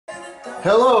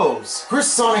Hello,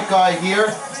 Chris Sonic Guy here.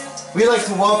 We'd like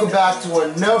to welcome back to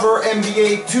another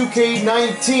NBA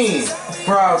 2k19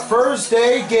 for our first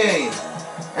day game.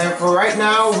 And for right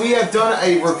now, we have done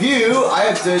a review.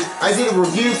 I did a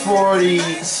review for the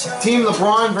Team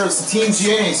LeBron versus Team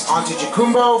Giannis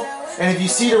Antetokounmpo. And if you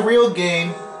see the real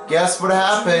game, guess what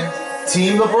happened?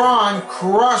 Team LeBron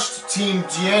crushed Team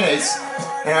Giannis.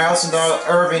 And I also know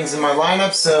Irving's in my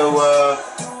lineup, so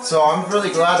I'm really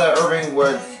glad that Irving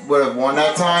would have won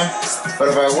that time. But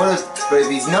if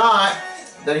he's not,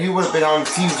 then he would have been on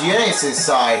Team Giannis'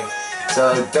 side.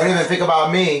 So don't even think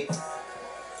about me.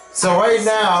 So right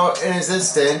now, in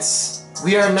existence,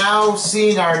 we are now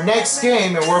seeing our next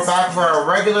game, and we're back for our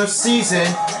regular season.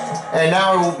 And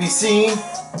now we'll be seeing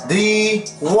the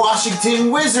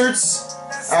Washington Wizards,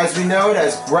 as we know it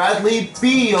as Bradley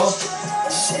Beal,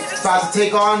 about to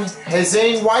take on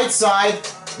Hassan Whiteside,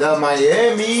 the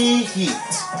Miami Heat.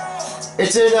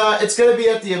 It's gonna be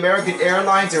at the American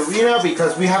Airlines Arena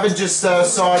because we haven't just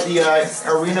saw the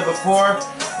arena before,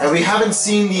 and we haven't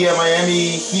seen the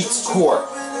Miami Heat's court.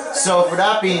 So for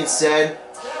that being said,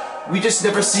 we just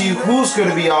never see who's going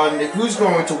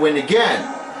to win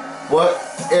again. But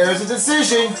there's a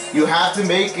decision. You have to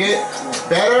make it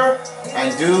better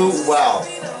and do well.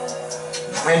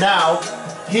 And now,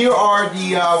 here are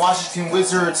the Washington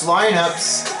Wizards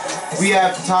lineups. We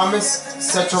have Thomas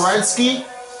Satoransky,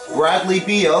 Bradley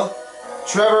Beal,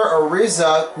 Trevor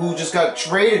Ariza, who just got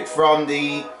traded from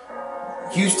the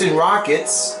Houston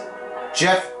Rockets,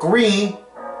 Jeff Green,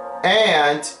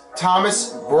 and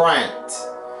Thomas Bryant.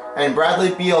 And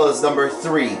Bradley Beal is number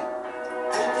 3.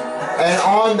 And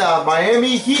on the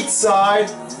Miami Heat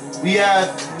side, we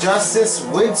have Justice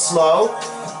Winslow,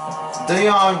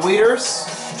 Dion Waiters,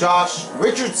 Josh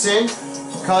Richardson,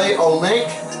 Kelly Olynyk,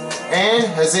 and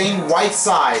Hassan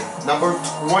Whiteside, number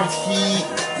 21.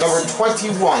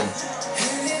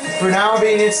 For now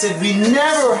being instant, we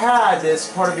never had this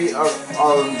part of the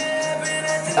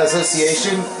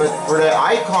association, but for the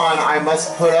icon I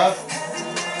must put up.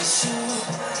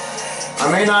 I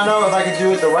may not know if I can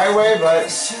do it the right way, but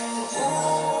it's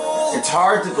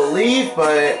hard to believe,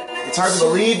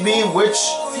 me which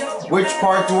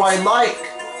part do I like.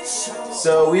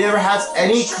 So we never had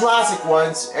any classic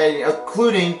ones, and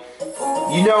including,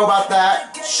 you know about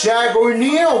that, Shaq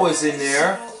O'Neal was in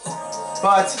there,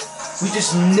 but we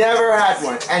just never had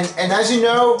one. And as you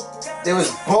know, there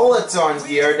was bullets on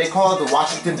here. They call it the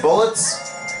Washington Bullets,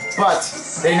 but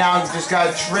they now just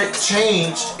got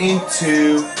changed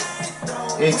into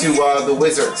the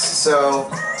Wizards. So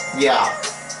yeah,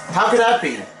 how could that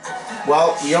be?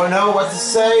 Well, you don't know what to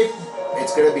say.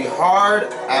 It's gonna be hard,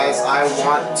 as I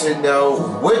want to know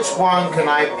which one can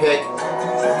I pick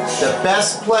the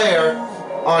best player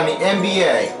on the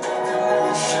NBA.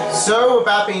 So with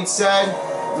that being said,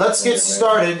 let's get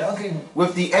started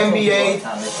with the NBA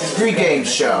pregame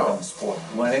show.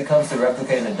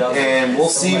 And we'll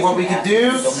see what we can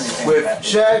do with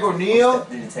Shaq O'Neal,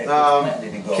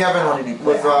 Kevin,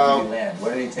 with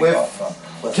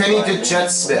Kenny the Jet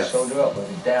Smith.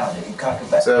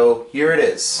 So here it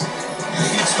is.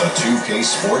 It's the 2K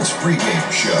Sports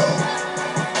pregame show.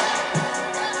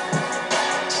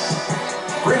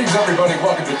 Greetings, everybody.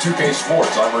 Welcome to 2K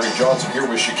Sports. I'm Ernie Johnson here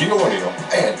with Shaquille O'Neal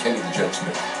and Kenny the Jet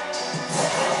Smith.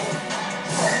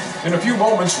 In a few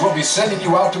moments, we'll be sending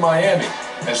you out to Miami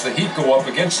as the Heat go up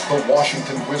against the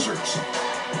Washington Wizards.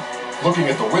 Looking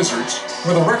at the Wizards,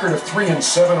 with a record of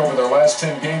 3-7 over their last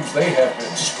 10 games, they have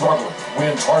been struggling.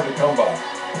 Wins hard to come by.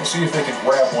 We'll see if they can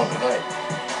grab one tonight.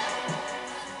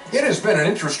 It has been an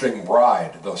interesting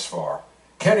ride thus far.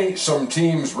 Kenny, some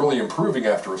teams really improving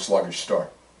after a sluggish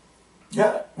start.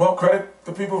 Yeah, well, credit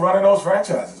the people running those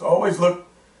franchises. Always look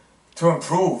to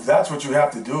improve. That's what you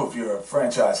have to do if you're a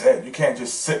franchise head. You can't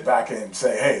just sit back and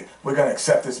say, hey, we're going to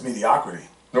accept this mediocrity.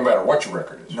 No matter what your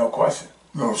record is. No question.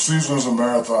 No, season is a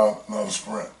marathon, not a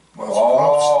sprint. Let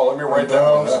me write that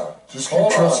one down. Just keep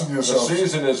trusting yourself. The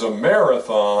season is a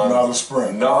marathon, not a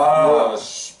sprint. Not a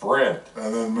sprint.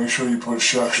 And then make sure you put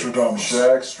Shaq-Stradamus.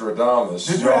 Shaq-Stradamus.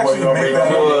 Did you actually make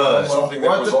that up? Something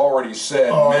that was already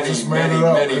said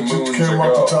many moons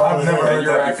ago. I've never heard and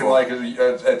you're that acting before. like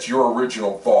that's your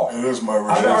original thought. It is my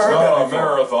original I've never thought. heard that It's not a before.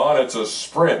 marathon, it's a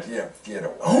sprint. Yeah, get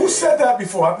away. Who said that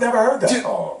before? I've never heard that.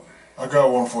 I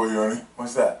got one for you, Ernie.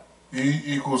 What's that? E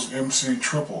equals MC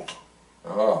tripled.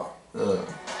 Oh.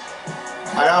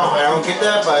 I don't get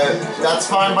that, but that's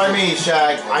fine by me,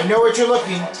 Shaq. I know what you're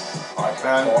looking. I'm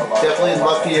definitely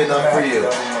lucky enough for you.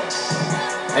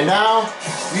 And now,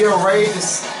 we are ready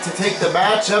to take the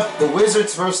matchup, the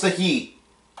Wizards versus the Heat.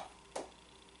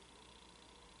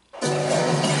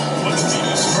 Let's see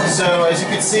this first So as you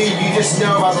can see, you just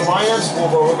know about the lineups, but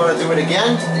we're going to do it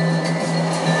again.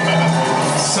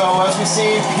 So as we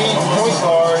see, Pete point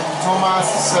guard, Tomas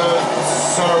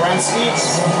Satoransky.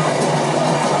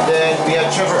 Then we have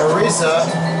Trevor Ariza,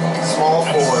 small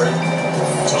forward.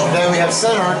 Then we have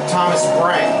center Thomas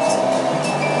Brandt.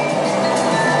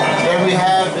 Then we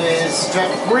have is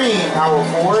Jeff Green, power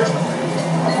forward.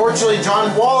 Unfortunately,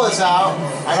 John Wall is out.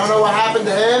 I don't know what happened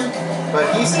to him,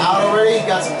 but he's out already. He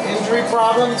got some injury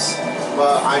problems,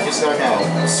 but I just don't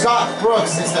know. Scott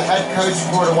Brooks is the head coach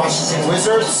for the Washington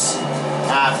Wizards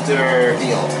after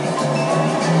Beal.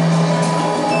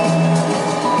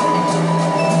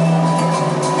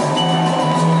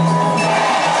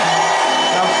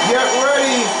 Now get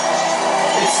ready.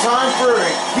 It's time for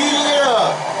heating it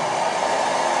up.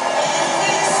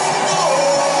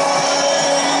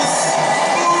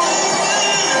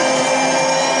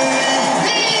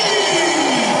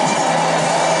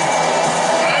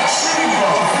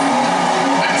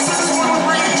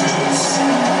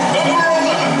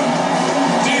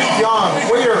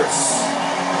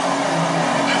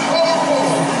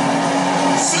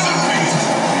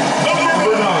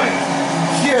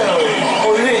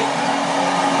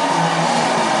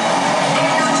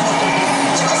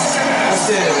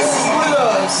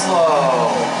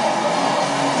 Slow.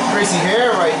 Crazy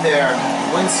hair right there.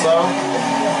 Winslow.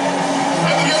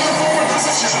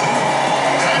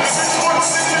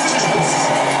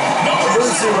 Number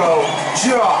 0,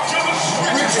 Josh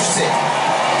Richardson.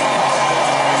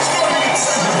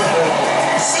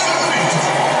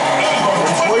 Number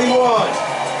 21.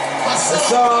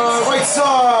 That's on right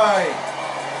side.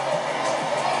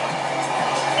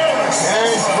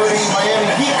 And for the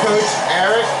Miami Heat coach,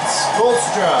 Eric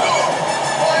Spoelstra.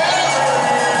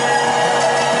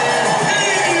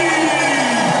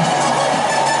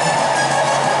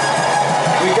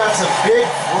 It's a big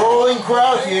rolling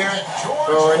crowd here.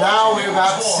 So now we've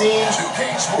about seen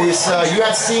this. You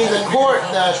have seen the court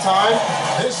that time.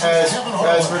 As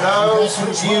for those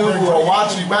of you who are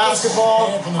watching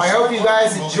basketball, I hope you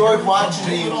guys enjoyed watching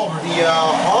the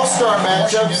All-Star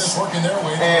matchups.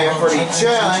 And for the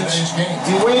challenge,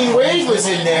 Dwayne Wade was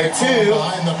in there too.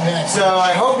 So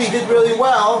I hope he did really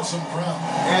well.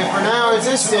 And for now, in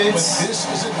this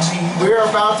instance, we are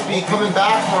about to be coming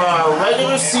back for our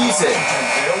regular season.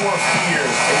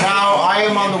 And now I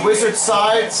am on the Wizards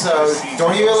side, so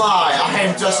don't even lie. I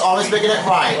am just always making it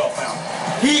right.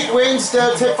 Heat wins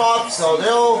the tip-off, so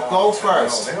they'll go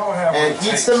first. And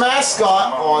Heat's the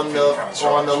mascot on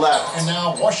the left. And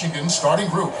now Washington's starting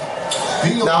group.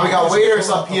 Now we got Waiters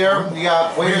up here. We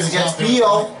got Waiters against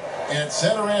Beal.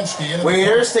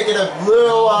 Waiters taking a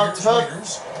little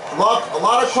tough. A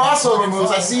lot of crossover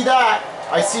moves. I see that.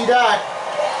 I see that.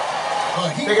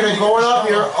 They're going to going up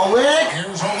here. Olynyk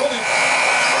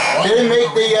didn't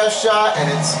make the shot,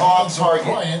 and it's off target.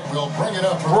 Bryant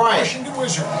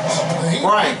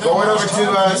going over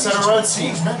to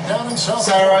Satoransky.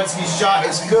 Satoransky's shot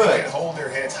is good. Hold their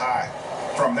heads high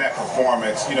from that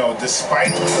performance, you know,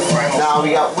 despite the final. Now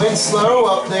we got Winslow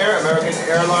up there, American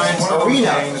Airlines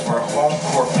Arena.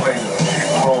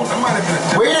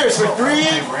 Waiters for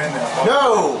 3.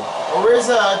 No.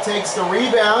 Ariza takes the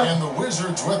rebound. And the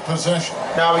Wizards with possession.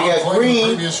 Now we got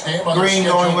Green. Green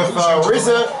going with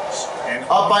Ariza.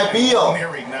 Up by Beal.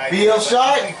 Beal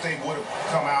shot.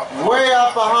 Way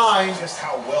up behind.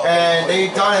 And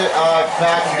they've done it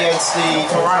back against the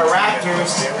Toronto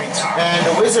Raptors. And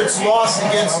the Wizards lost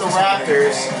against the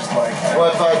Raptors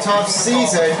with a tough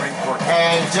season.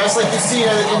 And just like you see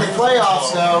in the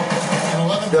playoffs, though,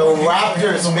 the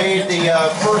Raptors made the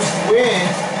first win.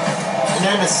 And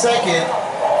then the second,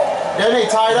 then they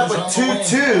tied up with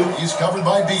 2-2,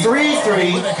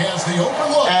 3-3,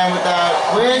 and with that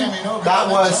win, that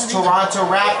was Toronto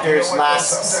Raptors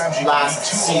last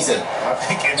season.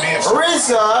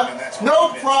 Ariza,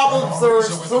 no problem for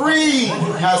 3,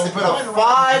 has to put up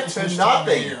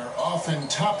 5-0. Often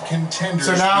top contenders.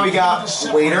 So now we got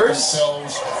Waiters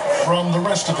from the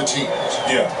rest of the teams.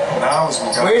 Yeah, now we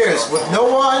got Waiters with no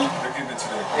one.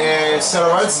 And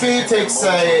Satoransky takes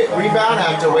a rebound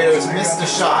after Waiters missed the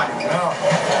shot. Now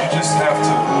you just have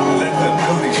to let the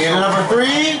ability. And number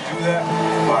 3. Do that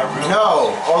by really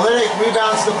No. Olynyk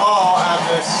rebounds the ball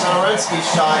after Satoransky's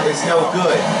shot is no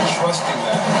good. trusting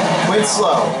that.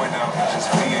 Winslow. Going out and just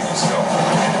being yourself.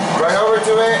 Right over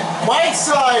to it.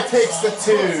 Whiteside takes the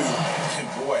 2. And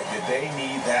boy, did they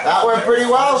need that. That went pretty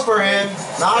well for him.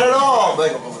 Not at all,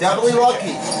 but definitely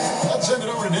lucky. Let's send it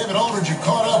over Howard and David Aldridge have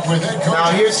caught up with head coach.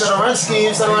 Now here's Sedorensky.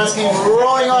 Sedorensky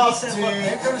rolling off to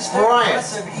Bryant.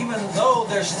 Even though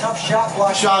there's tough shot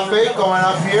blocking. Shot fake going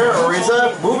up here.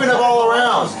 Ariza moving the ball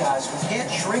around. We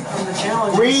can't shrink from the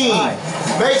challenge. Green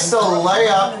makes the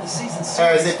layup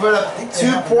as they put up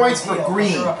 2 points for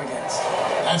Green.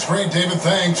 That's great, David.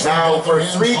 Thanks. Now for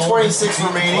 3:26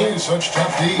 remaining. Such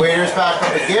tough D. Waiters back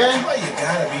up again. You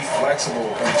gotta be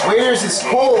flexible. Waiters is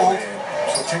cold.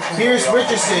 Here's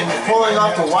Richardson pulling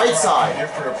off the Whiteside.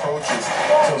 Different approaches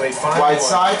so they find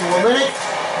Whiteside to Olenek.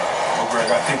 Greg,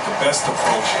 I think the best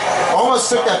approach. Almost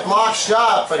took that block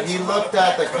shot, but he looked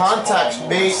at the contact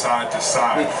made. Side to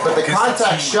side. But the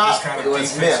contact shot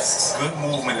was missed. Good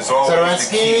movement is always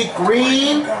Sedorensky,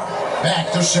 Green.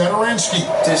 Back to Sedorensky.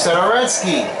 To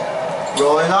Sedorensky.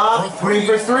 Rolling off. Green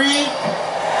for 3.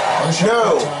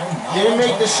 No. Didn't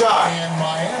make the shot. And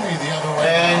Miami the other way.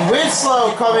 And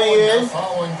Winslow coming in.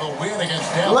 Following the win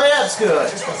against Dallas. Layup's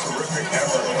good. Just a terrific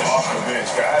effort off the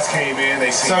bench. Guys came in,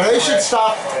 they So they should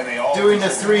stop doing the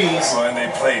threes. And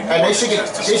they played. And they should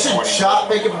shot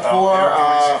make it before.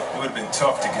 It would have been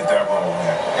tough to get that roll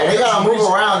in. And they gotta move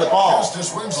around the ball.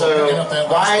 So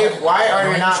why are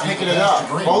you not picking it up?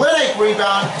 Olenek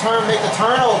rebound, make the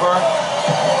turnover.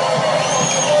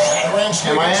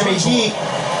 And Miami Heat.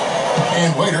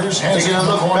 And Waiters has They're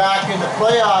gonna look back in the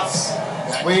playoffs.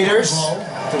 Waiters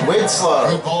to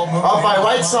Winslow. Up by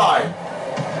Whiteside.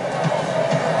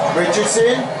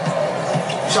 Richardson.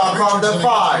 Shot clock to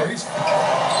 5.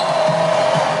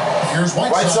 Here's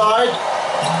Whiteside.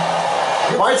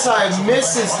 Whiteside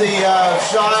misses the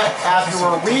shot after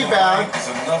a rebound.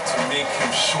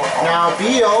 Now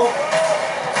Beal.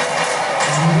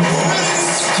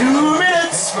 2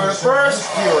 minutes for the first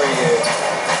period.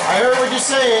 I heard what you're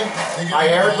saying. I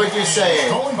heard what you're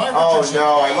saying. Oh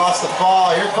no, I lost the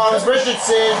ball. Here comes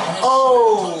Richardson.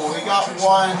 Oh, we got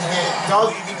one hit.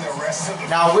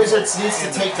 Now Wizards needs to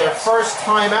take their first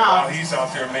time out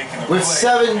with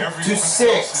 7 to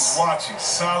 6.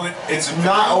 It's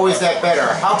not always that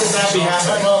better. How could that be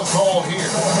happening? Call here.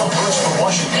 First for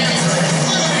Washington.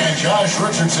 And Josh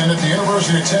Richardson at the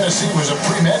University of Tennessee was a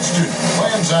pre-med student.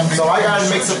 Plans on So I gotta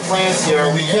make some plans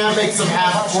here. We can't make some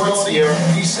half courts here.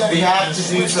 We have to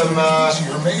do some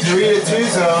 3-to-2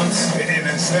 zones.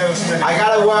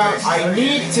 I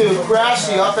need to crash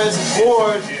the offensive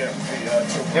board.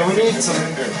 And we need some,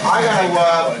 I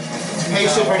gotta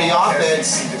patient for the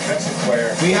offense.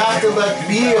 We have to let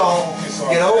Beal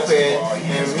get open,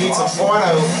 and we need some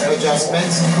auto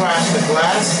adjustments, crash the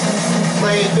glass,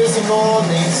 play physical,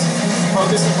 needs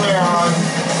focus the player on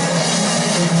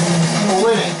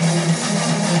Olenek.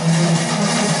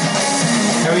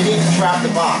 And we need to trap the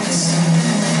box.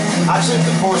 Actually,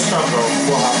 the force jumper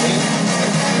will help me.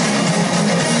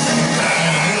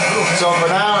 So for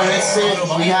now,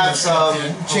 we have some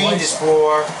changes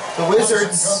for the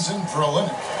Wizards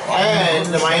and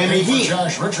the Miami Heat.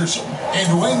 Josh Richardson and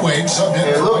Dwayne Wade subbed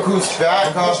in. And look who's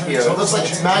back up here. It looks like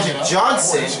it's Magic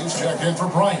Johnson. He's checked in for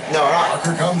Bryant. No, not.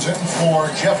 Parker comes in for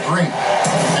Jeff Green.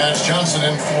 That's Johnson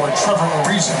in for Trevor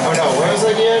Ariza. Oh no, where is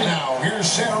it again? Now here's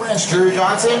Sedorensky. Drew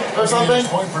Johnson or something?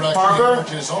 Parker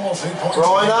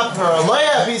rolling up for a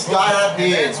layup. He's got it at the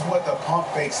end. That's what the pump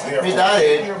fakes there. Made that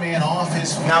in. Your man off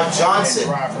his feet Now Johnson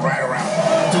and drive right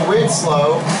around. to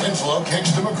Winslow. Winslow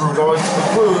kicks to Magruder. Going to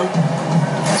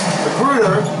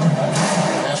Magruder.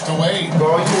 Pass to Wade.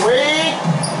 Going to Wade.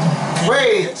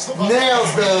 Wade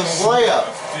nails the layup.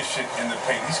 Efficient in the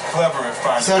paint. He's clever at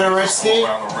finding Sedorensky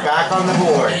back on the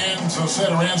board. And so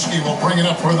Sedorensky will bring it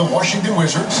up for the Washington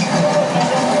Wizards.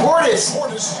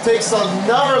 Portis takes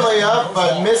another layup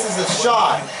but misses a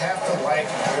shot. You have to like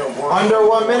their work. Under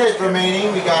 1 minute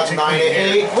remaining. We got 9 to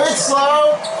 8.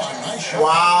 Winslow.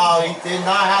 Wow, he did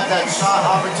not have that shot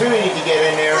opportunity to get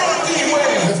in there.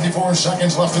 54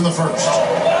 seconds left in the first.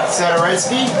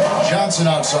 Sedorensky. Johnson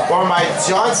outside. Or my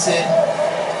Johnson.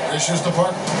 This is the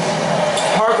Parker.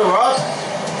 Parker up.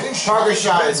 Parker's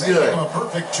shot is good. A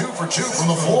perfect 2 for 2 from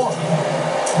the floor.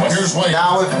 Here's Wade.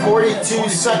 Now with 42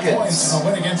 seconds. Points in the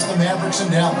win against the Mavericks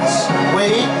in Dallas.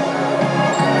 Wade.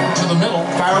 To the middle.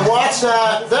 Gotta watch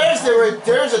that.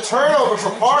 There's a turnover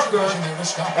for Parker.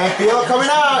 And Beal coming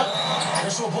out.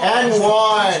 And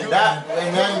one.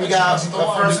 And then we got the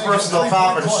first personal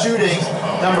foul for the shooting.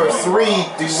 Number 3,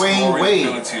 Dwayne Wade.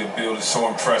 The ability to build is so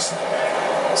impressive.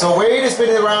 So Wade has been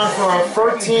around for our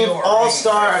 13th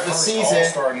All-Star of the season.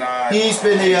 He's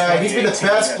been the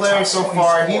best player so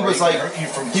far. He was like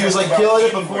killing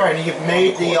it before, and he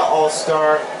made the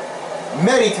All-Star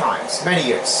many times, many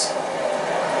years.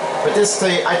 But this,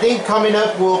 I think coming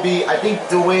up will be, I think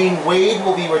Dwayne Wade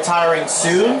will be retiring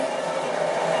soon.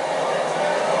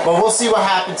 But we'll see what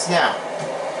happens now.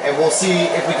 and we'll see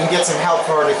if we can get some help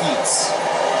for the Heats.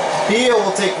 Beal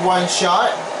will take one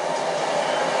shot.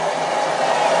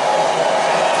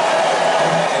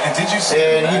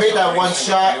 And he made that one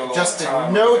shot just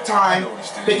in no time,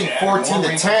 picking 14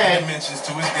 to 10.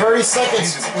 30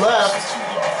 seconds left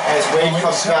as Wade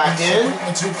comes back in.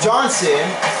 Johnson,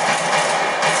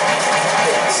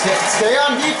 stay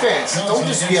on defense. Don't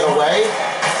just get away.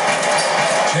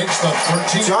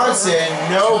 Johnson,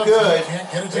 no good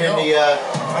in the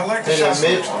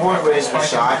mid-point range of the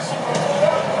shot.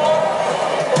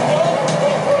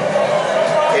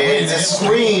 It's a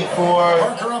screen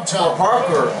for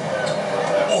Parker.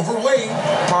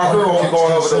 Parker won't go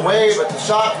over the way, but the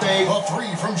shot fake.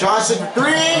 Johnson for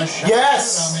 3.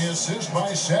 Yes.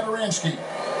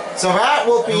 So that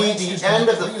will be the end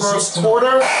of the first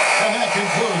quarter.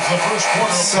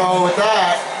 So with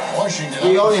that,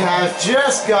 we only have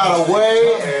just got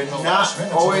away and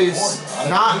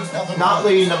not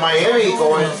leading to Miami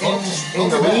going in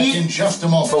the lead.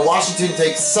 But Washington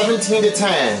takes 17 to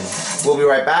 10. We'll be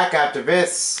right back after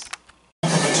this.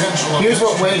 Here's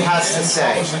what Wade has to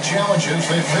say. The challenges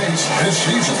they face this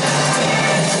season.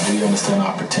 We understand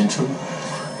our potential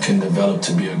can develop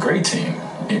to be a great team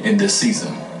in this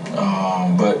season.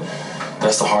 But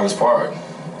that's the hardest part,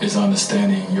 is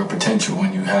understanding your potential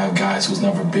when you have guys who's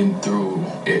never been through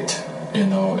it,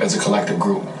 as a collective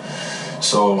group.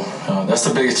 So that's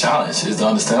the biggest challenge, is to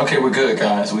understand, okay, we're good,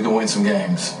 guys, we can win some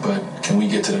games, but can we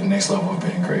get to the next level of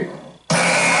being great?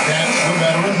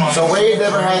 So Wade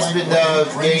never has been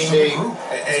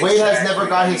Wade has never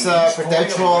got his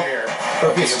potential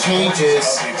or his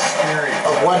changes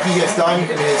of what he has done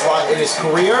in his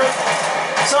career.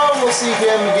 So we'll see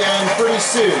him again pretty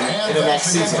soon in the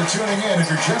next season.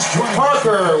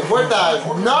 Parker with that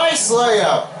nice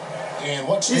layup.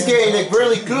 He's getting it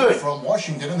really good from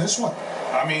Washington in this one.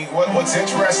 I mean, what's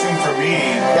interesting for me.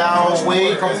 Now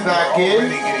Wade comes back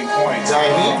in. That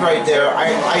Heat right there.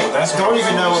 I don't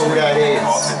even know who that is.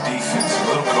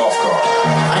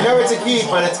 I know it's a Heat,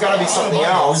 but it's got to be something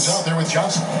else.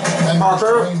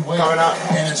 Parker coming up.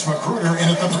 And it's Magruder in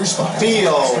at the 3 spot.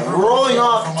 Beal rolling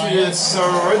off to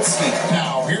Sarinsky.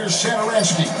 Now here's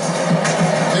Sarinsky.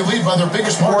 They lead by their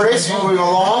biggest margin. Portis moving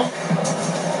along.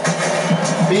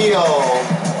 Beal.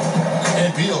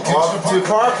 And Beal off to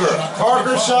Parker.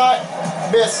 Parker shot.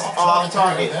 Miss off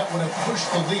target. That would have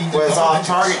pushed the lead. Was off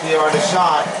target here on the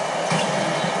shot.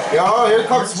 Yo, here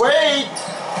comes Wade.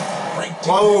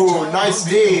 Whoa, nice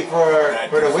D for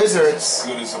the Wizards,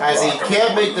 as he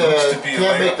can't make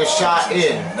the shot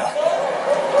in.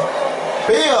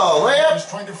 Beal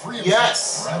layup.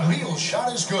 Yes. Beal's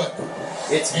shot is good.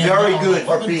 It's very good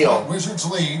for Beal. Wizards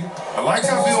lead. I like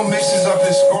how Beal mixes up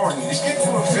his scoring. He's getting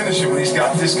to a finisher when he's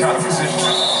got this kind of position.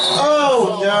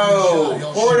 Oh no!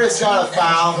 Portis got a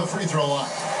foul. The free throw line.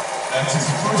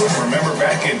 Remember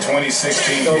back in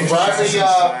 2016,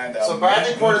 so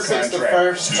Bradley Portis takes the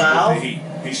first foul.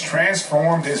 He's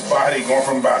transformed his body, going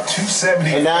from about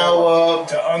 270 and now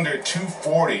to under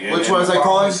 240. Which was I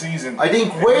call him? I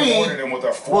think Wade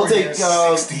will take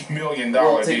 $60 million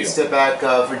we'll take a step back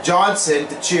for Johnson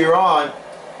to cheer on.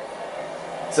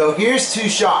 So here's 2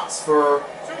 shots for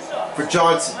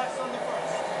Johnson.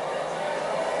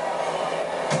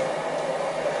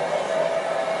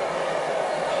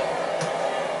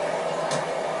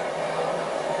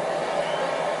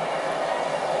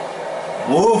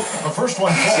 Woof. The first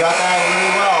one got that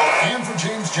really well. And for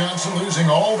James Johnson, losing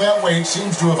all that weight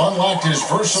seems to have unlocked his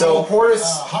versatile. So Portis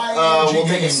will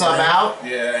take a sub out.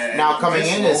 Yeah. Now coming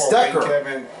in is Decker.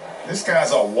 Kevin, this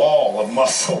guy's a wall of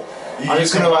muscle. I'm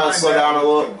just going to slow down a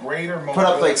little. Put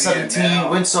up like 17.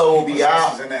 Winslow will be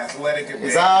out.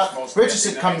 Is out.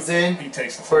 Richardson comes in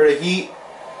for the Heat.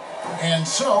 And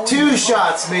so 2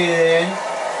 shots made it in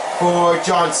for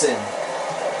Johnson.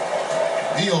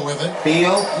 Beal with it.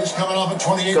 Beal. He's coming off at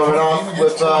 28. Coming off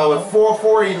with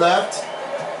 4:40 left.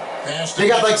 They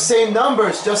got like same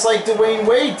numbers, just like Dwayne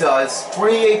Wade does.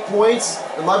 28 points,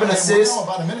 11 assists,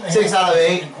 6 out of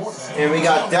 8. And we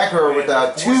got Decker with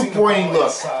a 2-point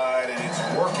look.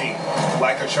 Working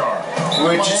like a charm.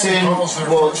 Richardson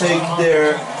will take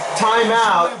their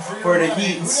timeout for the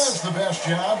Heats. Does the best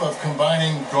job of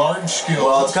combining guard skills.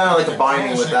 Well, it's kind of like a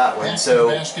binding with that one. So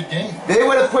they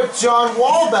would have put John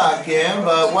Wall back in,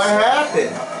 but what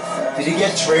happened? Did he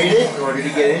get traded or did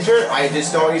he get injured? I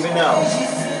just don't even know.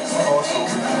 Also,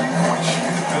 point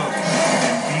shooting ability.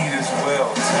 Embiid as well.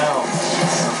 Towns,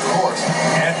 of course.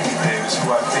 Anthony Davis, who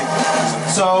I think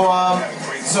is a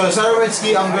So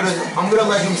Sarinsky, I'm gonna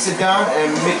let him sit down,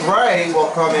 and McRae will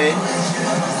come in.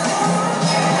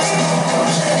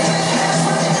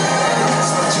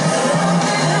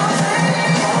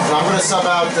 And I'm gonna sub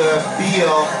out the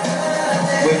Beal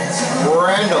with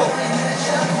Randall.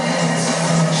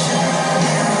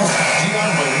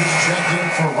 Dion Waiters checked in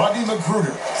for Rodney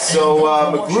Magruder. So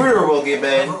Magruder will give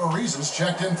in. Reasons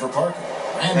checked in for Parker.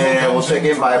 And we'll check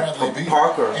in by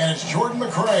Parker. And it's Jordan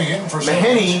McRae in for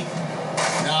Mahoney.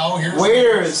 Now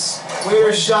here's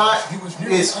Waiters' shot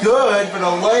is good for the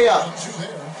layup.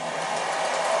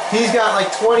 He's got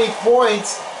like 20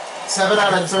 points, 7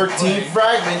 out of 13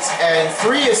 fragments, and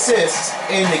 3 assists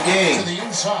in the game.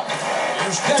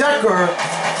 Decker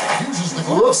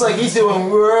looks like he's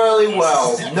doing really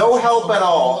well. No help at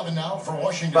all,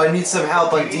 but needs some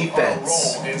help on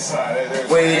defense.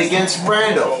 Wade against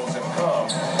Randall.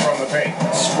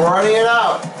 Spreading it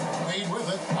out. Wade with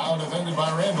it. Out defended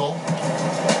by Randall.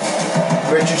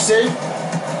 Richardson.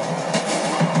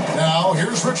 Now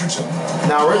here's Richardson.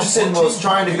 Now Richardson was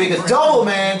trying to make a double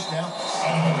man,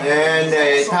 and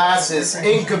the pass is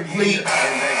incomplete,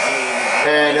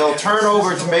 and he'll turn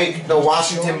over to make the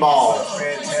Washington ball.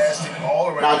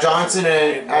 Now Johnson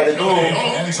and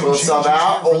Adebayo will sub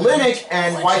out. Olenek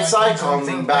and Whiteside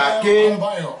coming back in.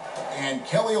 And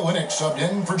Kelly Olenek subbed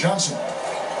in for Johnson.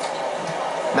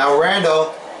 Now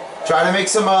Randall trying to make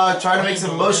some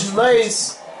motion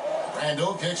lays.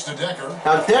 Randall kicks to Decker.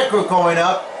 Now Decker going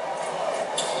up.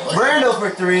 Randall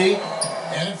for 3.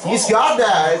 He's got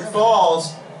that. It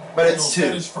falls, but it's 2.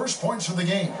 His first points of the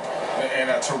game.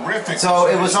 And a terrific. So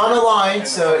it was on the line.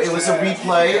 So it was a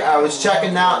replay. I was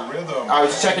checking that. I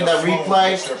was checking that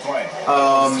replay.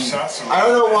 I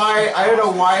don't know why. I don't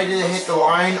know why it didn't hit the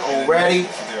line already.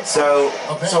 So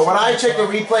when I checked the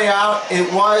replay out,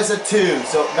 it was a 2.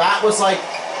 So that was like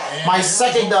my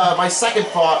second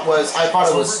thought was I thought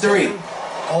it was 3.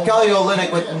 Kelly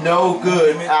Olynyk with no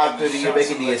good after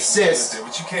making the assist.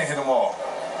 But you can't hit them all.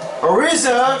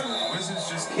 Ariza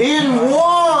in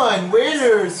 1.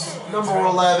 Waiters, number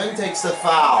 11, takes the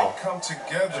foul. They come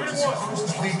together as a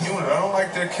complete unit. I don't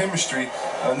like their chemistry.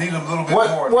 I need a little bit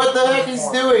more. What the heck he's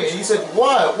doing? And he said,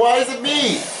 what? Why is it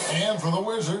me? And for the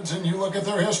Wizards, and you look at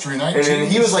their history, and then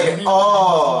he was like,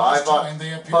 oh, I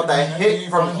thought that hit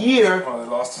from here. Well, they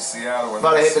lost to Seattle.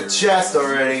 Thought I hit the chest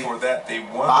already. Before that, they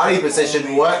won body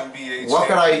position. What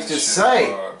could I just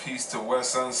say? Peace to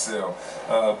Wes Unseld.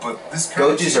 But this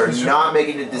coaches are not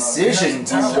making the decision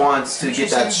who wants to get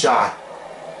that shot.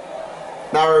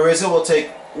 Now Ariza will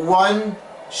take 1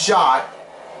 shot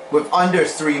with under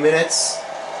 3 minutes.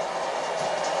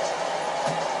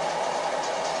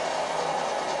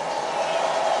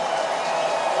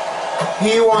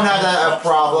 He won't have that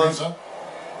problem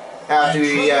after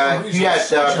he had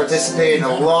participated in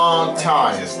a long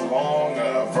time.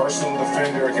 Versatile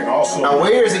defender can also. Now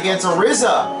Waiters against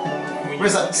Ariza.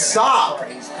 Ariza, stop.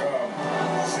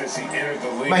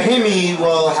 Mahimi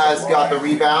has got the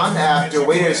rebound after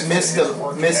Waiters missed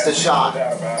the shot.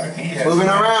 Moving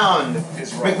around.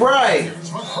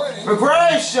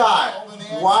 McRae shot.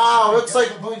 Wow, looks like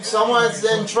someone's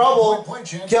in trouble.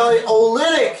 Kelly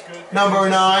Olynyk, number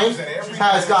 9,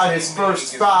 has got his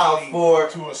first foul for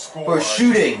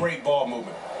shooting.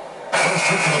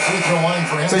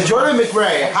 So Jordan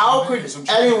McRae, how could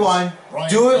anyone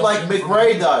do it like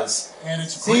McRae does?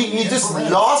 See, he just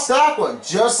lost that one,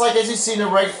 just like as you've seen the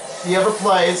other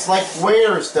plays, like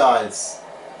Waiters does.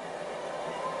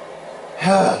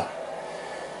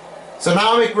 So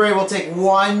now McRae will take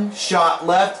 1 shot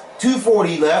left.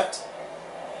 2:40 left.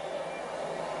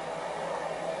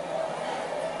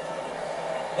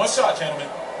 1 shot, gentlemen.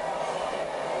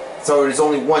 So there's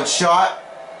only 1 shot.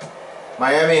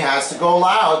 Miami has to go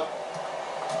loud.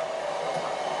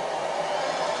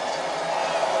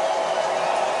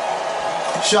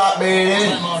 Shot made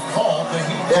in.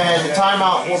 And the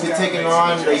timeout will be taken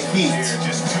on the Heat.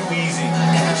 Just too easy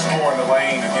to score in the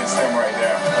lane against them right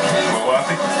now. Well, I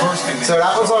think the first thing. So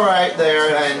that was all right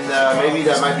there, and maybe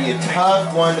that might be a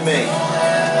tough one to make.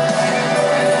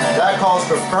 That calls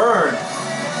for Fern,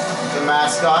 the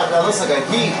mascot. That looks like a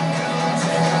Heat.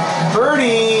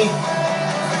 Bernie.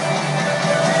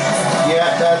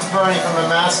 Yeah, that's Bernie from the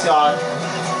mascot.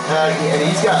 And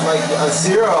he's got like a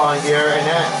 0 on here, and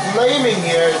that flaming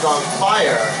here is on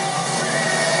fire.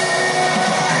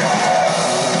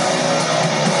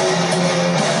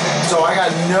 So I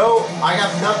got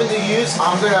nothing to use.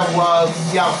 I'm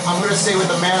gonna stay with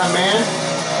the man-on-man,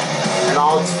 and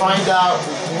I'll find out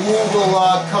who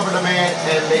will cover the man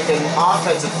and make an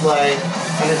offensive play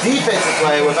and a defensive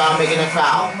play without making a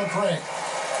foul.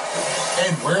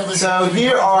 So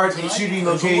here are the shooting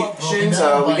locations.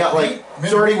 We got like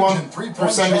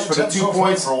 31% for the 2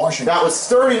 points. That was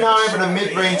 39 for the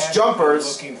mid-range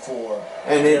jumpers.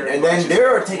 And then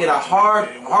they're taking a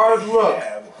hard look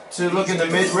to look in the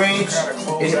mid-range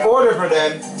in order for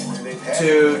them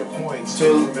to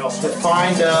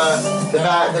find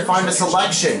a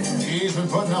selection. He's been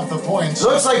putting up the points.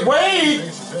 Looks like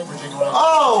Wade.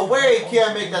 Oh, Wade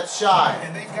can't make that shot.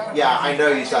 Yeah, I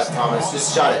know you shot, Thomas.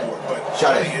 Just shut it.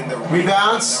 Shut it.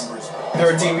 Rebounds.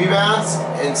 13 rebounds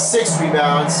and 6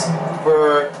 rebounds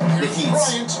for the Heat.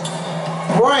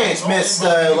 Bryant missed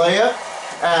the layup.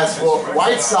 As for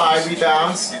Whiteside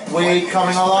rebounds, Wade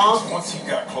coming along. Once he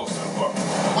got close to the bucket.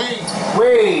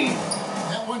 Wade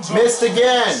missed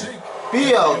again.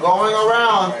 Beal going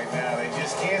around,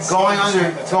 going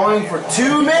for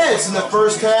 2 minutes in the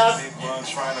first half.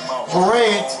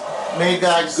 Bryant made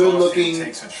that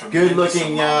good-looking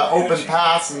open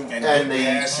pass and the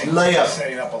layup.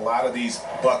 Setting up a lot of these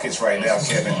buckets right now,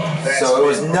 Kevin. So it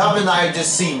was nothing I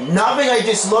just seen. Nothing I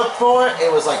just looked for. It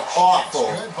was like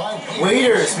awful.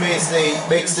 Waiters makes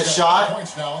the shot.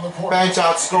 Bench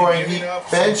outscoring Heat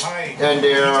bench, and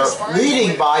they're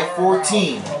leading by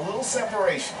 14. A little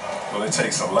separation. Well, it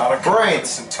takes a lot of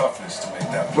confidence and toughness to make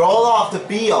that. Roll off to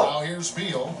Beal. Now here's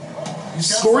Beal.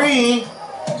 Screen.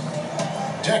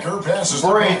 Decker passes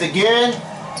Bryant again.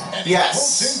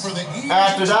 Yes.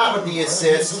 After that, with the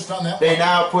assist, they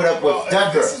now put up with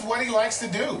Decker. This is what he likes to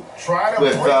do. Try to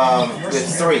with 3.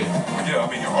 Yeah, I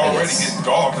mean, you're already getting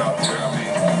dogged out there. I mean,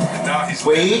 and now he's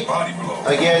Wade body below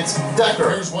against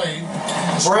Decker.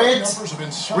 Bryant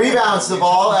rebounds the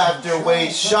ball after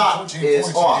Wade's shot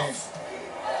is off.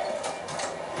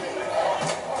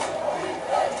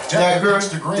 Decker,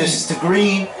 this is to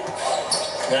Green.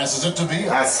 Passes it to Beal.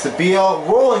 That's to Beal,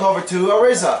 rolling over to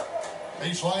Ariza.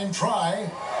 Baseline try.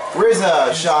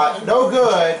 Ariza shot, no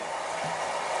good,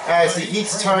 as the Heat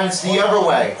turns the other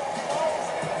way.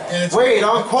 Wade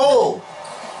on cold.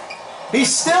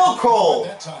 He's still cold.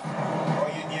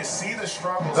 You see the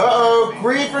struggles. Uh-oh,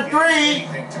 Green for 3.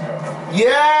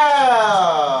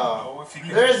 Yeah.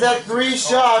 There's that 3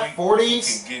 shot,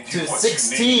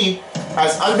 40-16,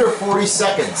 as under 40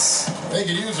 seconds. They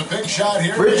could use a big shot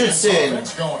here. Richardson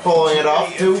pulling it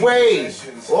off to Wade.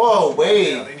 Oh,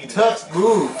 Wade, tough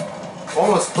move.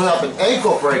 Almost put up an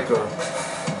ankle breaker.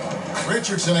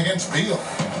 Richardson against Beal.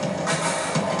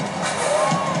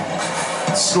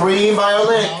 Screen by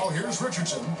Olynyk. Now here's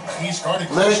Richardson. He's guarded.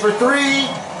 Olynyk for 3.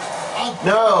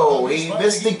 No, he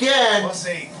missed again.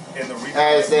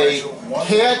 As they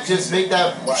can't just make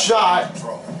that shot a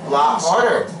lot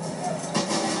harder.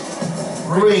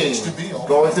 Green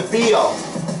going to Beal.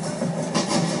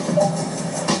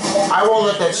 I won't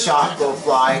let that shot go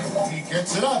fly. He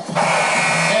gets it up.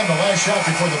 And the last shot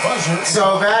before the buzzer.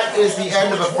 So that is the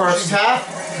end of the first half.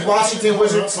 Washington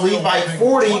Wizards lead by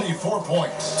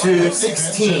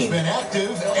 40-16. Been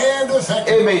active and effective.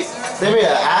 They made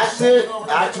an act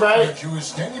right,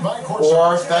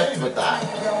 or effective with that.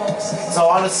 So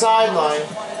on the sideline,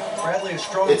 Bradley is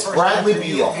strong. it's Bradley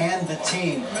Beal and the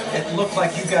team. It looked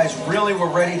like you guys really were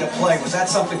ready to play. Was that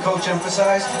something Coach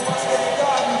emphasized?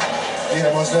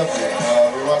 Yeah, most definitely.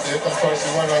 We want to hit them first.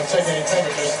 We weren't going to take any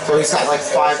temperatures. So he's got like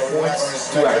 5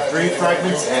 points, 2 out of 3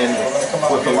 fragments, and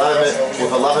with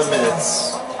 11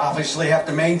 minutes. Obviously have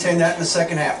to maintain that in the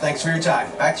second half. Thanks for your time.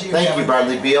 Back to you, Thank Kevin. you,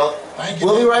 Bradley Beal.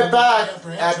 We'll be right back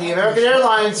at the American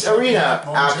Airlines Arena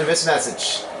after this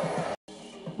message.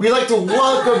 We'd like to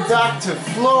welcome back to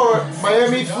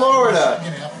Miami, Florida,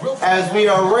 as we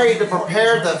are ready to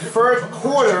prepare the third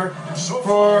quarter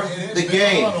for the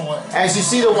game. As you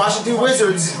see, the Washington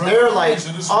Wizards, they're like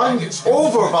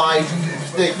over by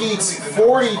the Heat's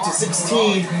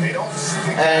 40-16,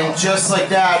 and just like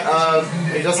that,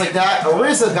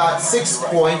 Ariza got 6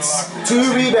 points,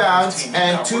 2 rebounds,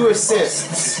 and 2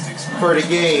 assists for the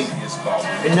game.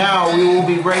 And now we will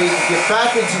be ready to get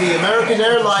back into the American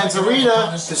Airlines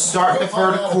Arena to start the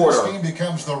third quarter. This game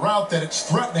becomes the route that it's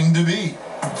threatening to be.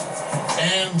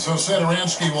 And so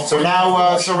Satoransky will. So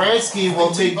now Satoransky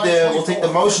will take the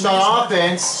motion on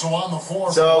offense.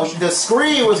 So the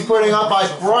screen was putting up by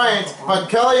Bryant, but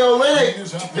Kelly Olynyk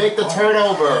make the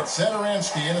turnover.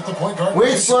 Satoransky in at the point guard.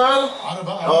 Winslow,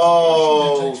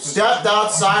 stepped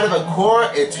outside of the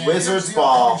court. It's Wizards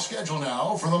ball. So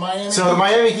the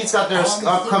Miami Heat's got their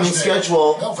upcoming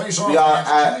schedule. We got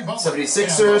at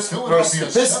 76ers versus the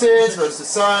Pistons versus the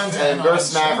Suns and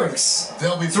versus Mavericks.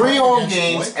 3 home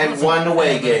games and 1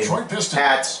 away game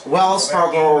at Wells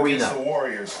Fargo Arena.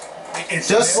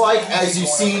 Just like as you've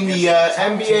seen the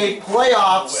NBA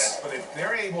playoffs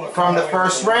from the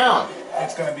first round.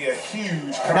 It's going to be a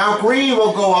huge. Now Green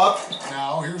will go up.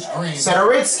 Now here's Green.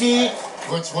 Satoransky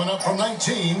puts one up from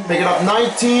 19. Pick it up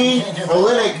 19.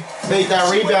 Olynyk made that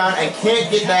rebound and can't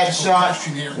get that shot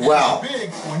well.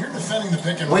 When you're defending the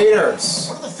pick and Waiters.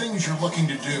 things you're looking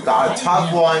to do. Got a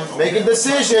tough one. Make a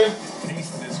decision.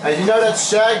 As you know, that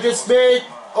Shaq just made.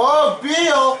 Oh,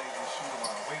 Beal.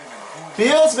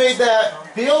 Beal's made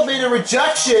that. Beal made a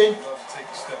rejection.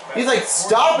 He's like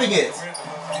stopping it.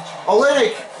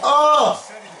 Olynyk. Oh.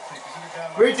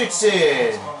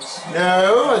 Richardson.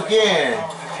 No, again.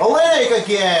 Olynyk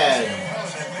again.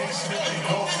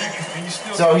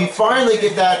 So he finally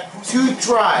get that 2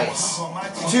 tries.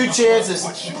 2 chances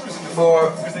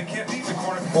for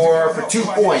 2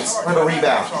 points for the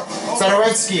rebound.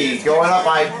 Sadorensky going up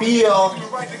by Beal.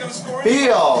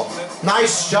 Beal,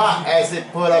 nice shot as it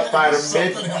put up by the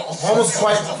mid, almost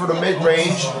quite for the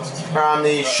mid-range from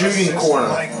the shooting corner.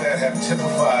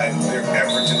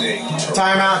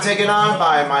 Timeout taken on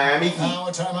by Miami Heat. Now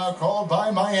a timeout called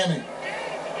by Miami.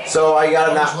 So I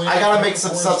gotta make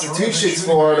some substitutions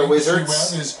for the Wizards.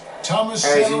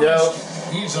 As you know,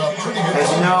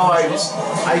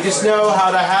 I just know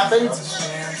how that happens.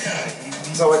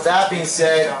 So with that being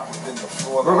said,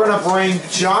 we're gonna bring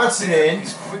Johnson in,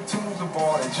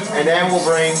 and then we'll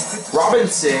bring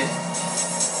Robinson,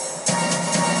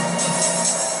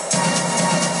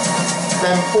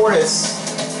 then Portis,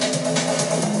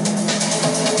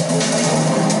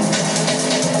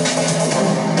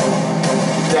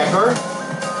 Decker,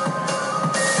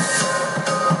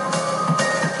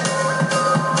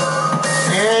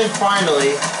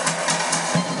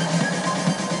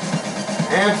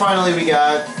 and finally we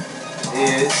got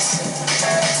is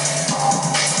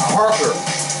Parker.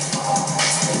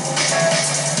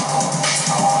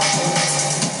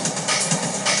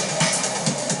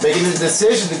 Making the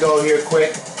decision to go here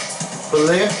quick. But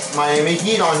Miami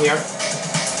Heat on here.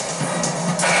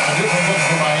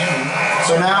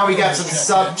 So now we got some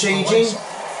sub changing.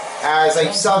 As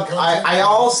I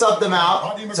all subbed them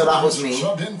out, so that was me.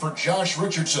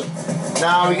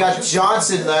 Now we got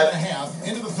Johnson left.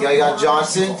 Yeah, I got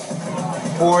Johnson.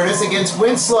 Portis against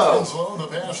Winslow.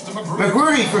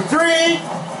 McGrudy for 3.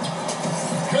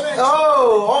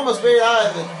 Oh, almost made out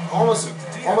of it.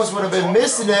 Almost would have been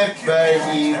missing it, but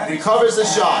he recovers the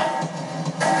shot.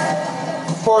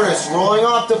 Portis rolling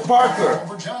off to Parker.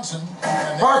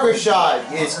 Parker's shot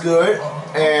is good,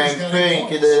 and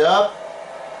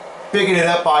picking it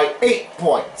up by 8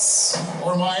 points.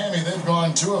 For Miami, they've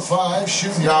gone 2 of 5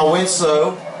 shooting. Now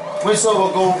Winslow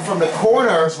will go from the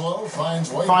corner,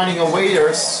 finding a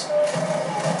Waiters.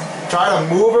 Try to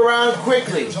move around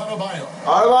quickly.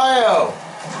 Adebayo.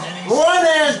 One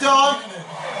hand dog.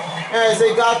 As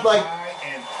they got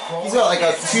he's got like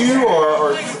a 2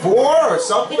 or 4 or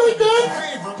something like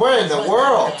that. What in the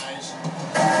world?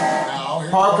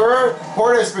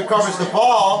 Portis recovers the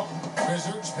ball.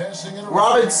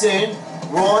 Robinson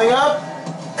rolling up.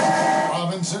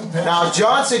 Now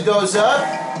Johnson goes up.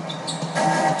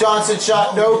 Johnson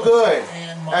shot no good.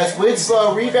 As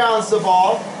Winslow rebounds the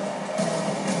ball.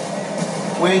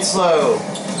 Winslow.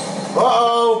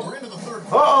 Uh-oh.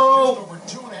 Uh-oh.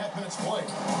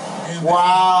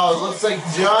 Wow, looks like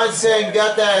Johnson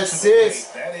got that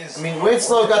assist.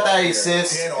 Winslow got that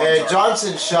assist, and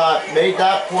Johnson's shot made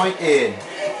that point in.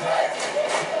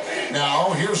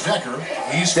 Now, here's Decker.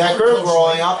 Decker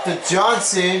rolling up to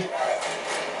Johnson.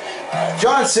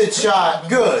 Johnson's shot,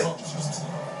 good.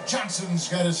 Johnson's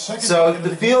got his second. So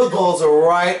the field goals are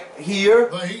right here.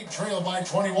 The Heat trail by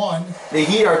 21. The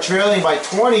Heat are trailing by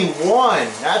 21.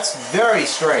 That's very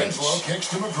strange. Kicks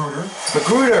to Magruder.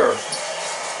 Magruder.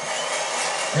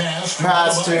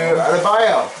 Pass to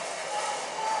Adebayo.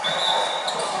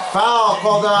 Foul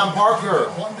called on Parker.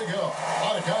 1 to go.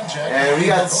 Out of contact. And we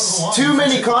got too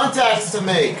many contacts to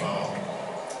make.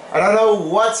 I don't know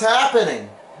what's happening.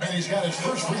 And he's got his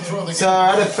first free throw of the game. So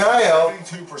Adebayo,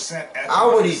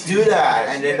 how would he do that?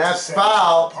 And then that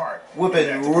foul would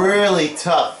have been really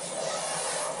tough.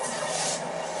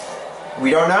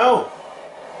 We don't know.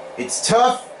 It's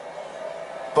tough,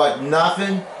 but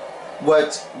nothing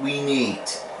what we need.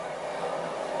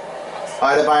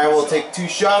 Adebayo will take 2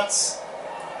 shots.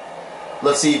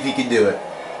 Let's see if he can do it.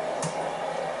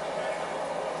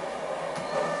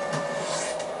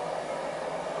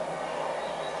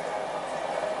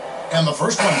 And the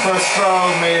first one. First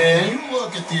throw made in. You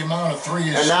look at the amount of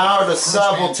threes. And now the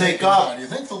sub will take up. You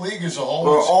think the league as a whole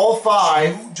for all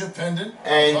 5. Dependent.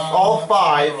 And all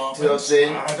 5 to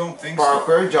in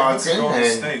Parker, Johnson,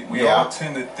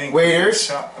 and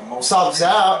Waiters subs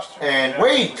out, and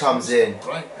Wade comes in.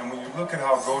 Right. And when you look at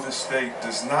how Golden State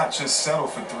does not just settle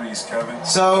for threes, Kevin.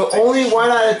 So only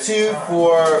 1 out of 2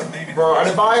 for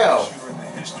Adebayo.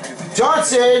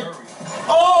 Johnson.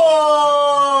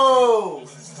 Oh!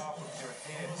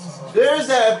 There's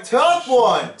that tough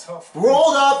one.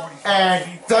 Rolled up and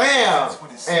damn.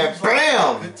 And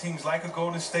bam. Good teams like a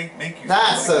Golden State make you.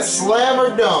 That's a slam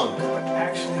or dunk.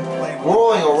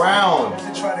 Rolling around.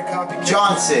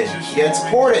 Johnson against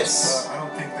Portis. I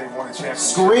don't think they won a championship.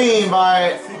 Screen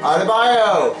by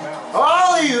Adebayo.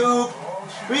 Alley-oop.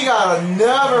 We got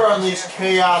another Unleashed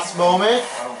Chaos moment.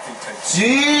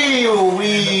 Gee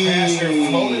wee.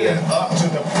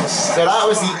 So that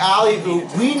was the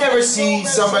alley-oop. We never see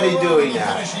somebody doing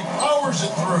that.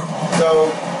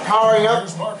 So powering up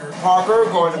Parker,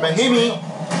 going to Mahimi.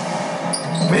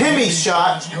 Mahimi's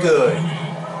shot, good.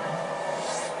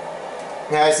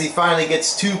 As he finally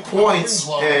gets 2 points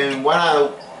and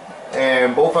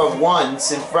both have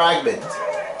ones in fragment.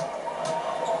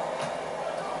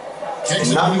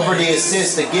 And nothing for the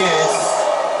assist again.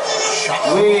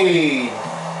 Wade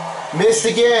missed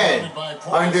again.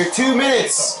 Under 2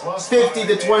 minutes, 50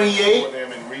 to 28.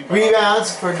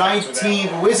 Rebounds for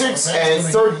 19 Wizards and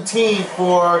 13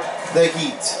 for the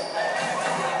Heat.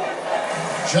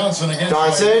 Johnson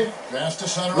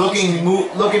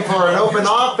looking for an open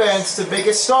offense to make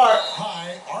a start.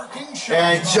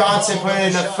 And Johnson put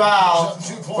in a foul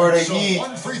for the Heat.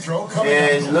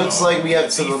 And looks like we have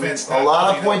a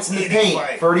lot of points in the paint.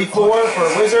 34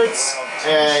 for Wizards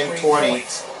and 20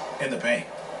 in the paint.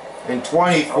 And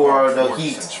 20 for the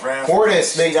Heat.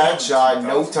 Portis made that shot in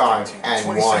no time and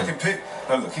won.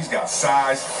 Look, he's got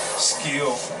size,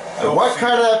 skill. And what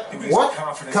kind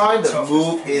of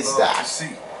move is that?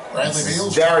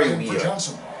 It's very weird.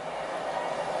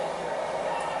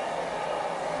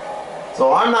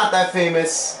 So I'm not that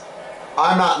famous.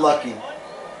 I'm not lucky.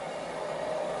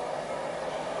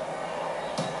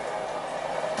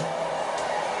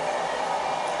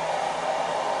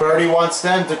 Birdie wants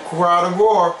them to crowd and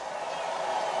roar.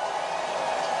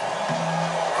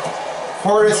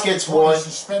 Portis gets one.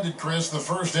 Suspended Chris the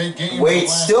first 8 games.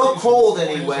 Wade's still cold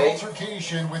anyway.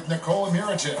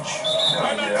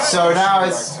 So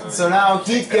now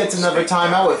Heath gets another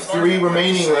timeout with 3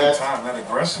 remaining left.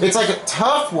 It's like a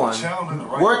tough one.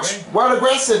 What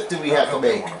aggressive do we have to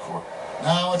make?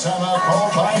 Now a timeout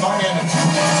called by Miami.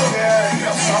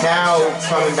 Now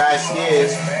coming back in.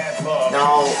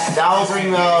 Now I'll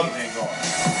bring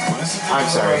I'm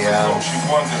sorry, You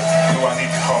wonder, do I need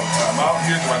to call a timeout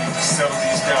here? Do I need to settle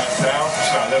these guys down?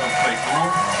 Should I let them play through?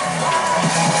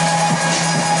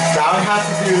 Now I have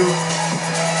to do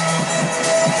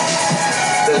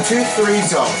the 2-3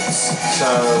 zones. So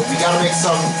we gotta make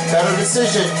some better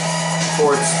decision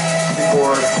before there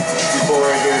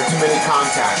are too many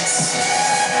contacts.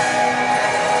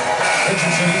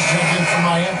 Richardson is checking for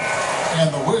Miami.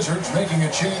 And the Wizards making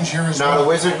a change here as well. Now the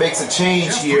Wizard makes a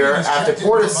change here after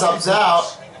Portis subs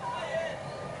out.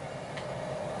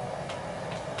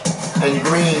 And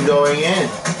Green going in.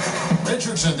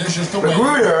 Richardson dishes the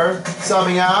Magruder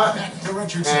subbing out. And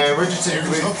Richardson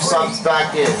subs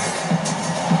back in.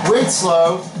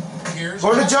 Winslow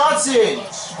going to Johnson.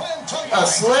 A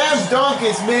slam dunk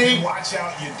is made. Watch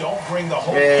out, you don't bring the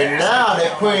whole and now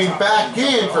they're putting back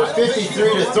in for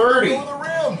 53 to 30.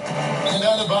 And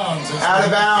out of bounds. Out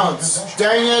of bounds.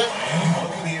 Dang it.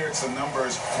 Here it's the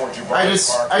numbers for I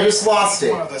just lost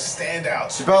it. One of the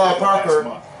standouts. Jabbar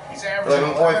Parker, he's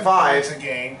averaging 11.5 points a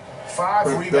game,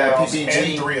 5 rebounds, and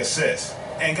PPG. 3 assists.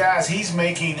 And guys, he's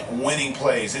making winning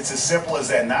plays. It's as simple as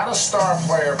that. Not a star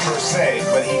player per se,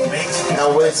 but he makes it.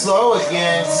 Now Winslow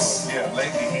against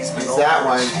lately he's been that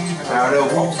one. I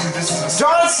don't know.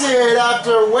 Johnson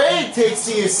after Wade takes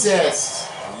the assist.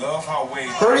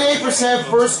 38%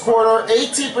 first quarter,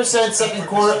 18% second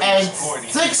quarter, and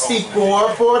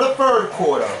 64% for the third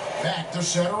quarter. Back to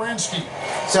Satoransky.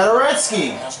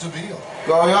 Satoransky Has to Beal.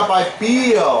 going up by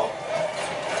Beal.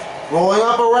 Rolling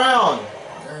up around.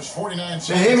 There's 49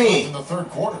 seconds left in the third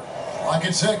quarter. Clock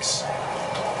at 6.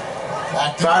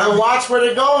 Try to watch where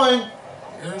they're going.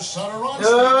 Here's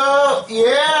Satoransky.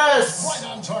 Yes. Right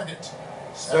on target.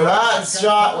 So that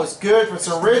shot was good for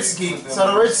Satoransky.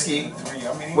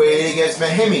 Wade against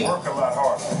Mahimi.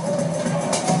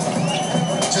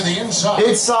 To the inside.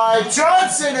 Inside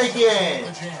Johnson again.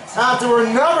 After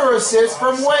another assist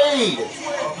from Wade.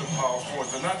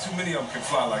 Not too many of them can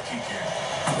fly like he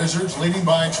can. Wizards leading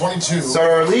by 22. So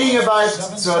they're leading by.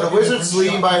 So the Wizards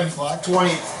leading by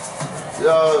 20.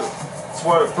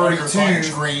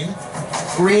 32.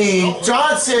 Green.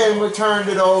 Johnson returned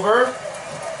it over.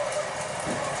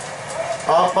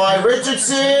 Up by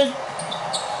Richardson.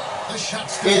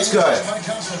 It's good.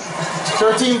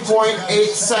 13.8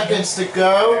 seconds to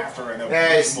go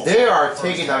as they are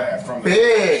taking a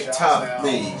big tough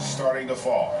lead. Starting to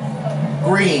fall.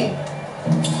 Green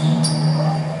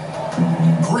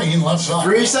Green left side.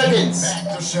 3 seconds.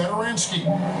 Back to Sadorinsky.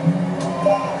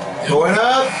 Going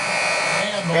up.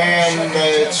 And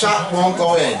the shot won't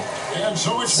go in.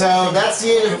 So that's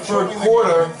the end of the third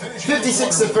quarter.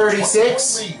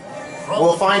 56-36.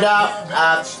 We'll find out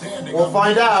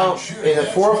in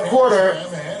the fourth quarter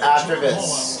after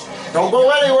this. Don't go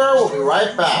anywhere. We'll be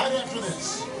right back.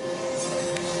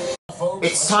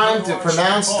 It's time to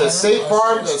pronounce the State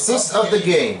Farm assist of the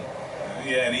game.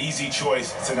 Yeah, an easy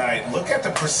choice tonight. Look at the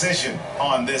precision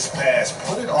on this pass.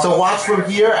 Put it on. So watch from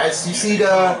here as you see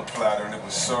the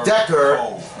Decker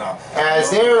as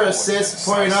their assist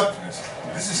pointing up.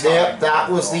 Yep, that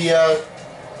was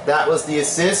the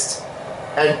assist,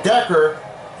 and Decker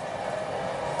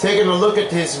taking a look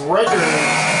at his record.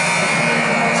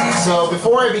 So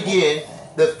before I begin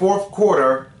the fourth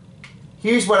quarter,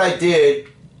 here's what I did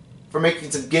for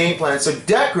making some game plans. So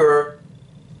Decker.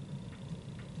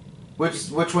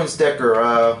 Which one's Decker?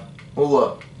 We'll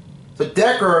look. So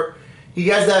Decker, he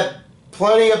has that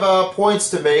plenty of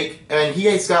points to make, and he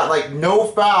has got like no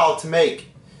foul to make.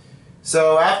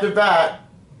 So after that,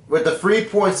 with the 3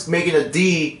 points making a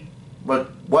D,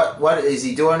 but what is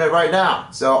he doing it right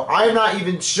now? So I'm not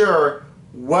even sure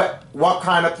what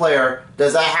kind of player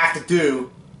does that have to do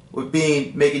with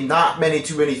making not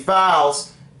too many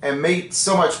fouls and make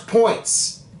so much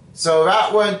points. So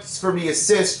that one's for the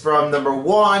assist from number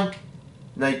 1.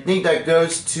 And I think that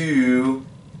goes to,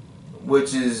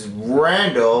 which is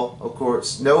Randall, of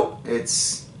course. Nope,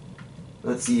 it's,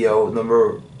 let's see,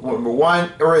 number 1,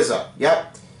 Ariza.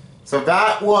 Yep. So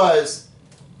that was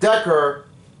Decker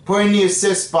putting the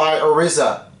assist by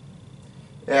Ariza.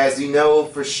 As you know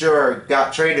for sure,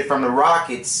 got traded from the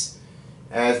Rockets.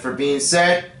 As for being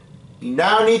said, he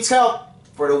now needs help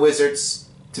for the Wizards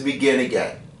to begin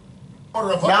again.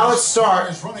 Now let's start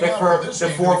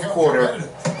the fourth quarter.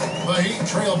 The Heat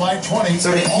trail by 20.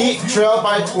 So the Heat trail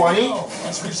by 20.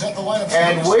 Let's reset the lineup.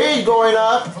 And Wade going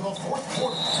up.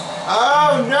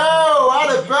 Oh no! Out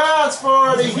of bounds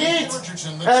for the Heat.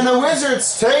 And the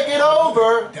Wizards take it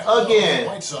over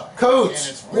again.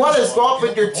 Coach, what is up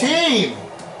with your team?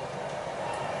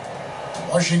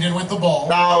 Washington with the ball.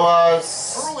 Now,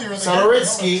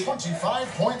 Sadorinsky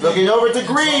looking over to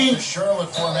Green.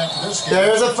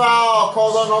 There's a foul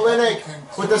called on Olynyk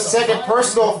with the second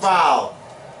personal foul.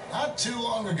 Not too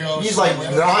long ago, he's like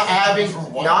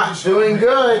not doing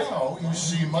good. You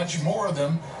see much more of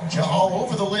them all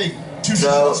over the league.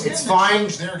 So it's fine.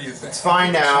 It's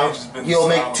fine now. He'll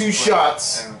make 2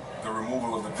 shots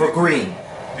for Green.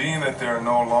 Being that they're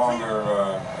no longer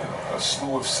a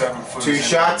slew of 7-footers 2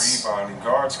 shots. Rebounding,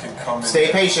 guards can come Stay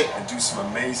in patient and do some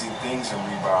amazing things in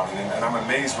rebounding. And I'm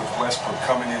amazed with Westbrook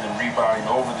coming in and rebounding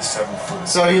over the 7-footers.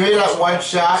 So he made that 1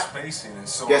 shot.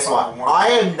 Guess what? I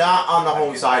am not on the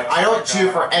home side. I don't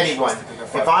cheer for anyone.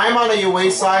 If I'm on the away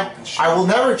side, I will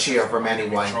never cheer from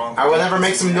anyone. I will never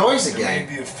make some noise again.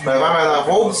 But if I'm on the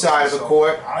home side of the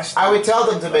court, I would tell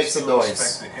them to make some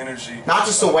noise. Not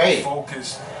just away.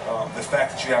 The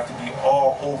fact that you have to be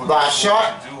all over last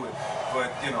shot.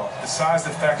 But, you know, besides the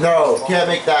fact no, can't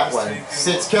make that one.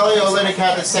 Since Kelly Olynyk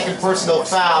had the second personal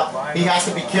foul, he has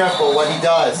to be careful what he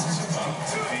does.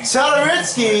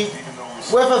 Sadorinsky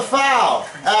with a foul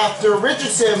after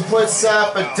Richardson puts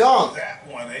up a dunk. That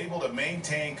one able to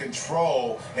maintain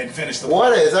control and finish the.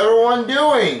 What is everyone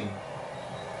doing?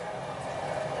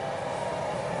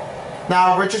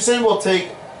 Now Richardson will take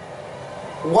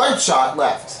 1 shot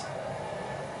left.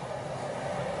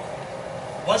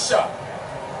 1 shot.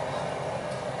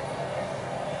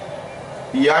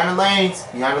 Behind the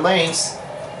lanes.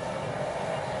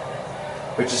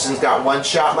 Richardson's got 1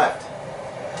 shot left.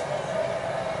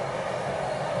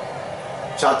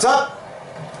 Shots up.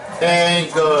 And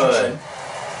good.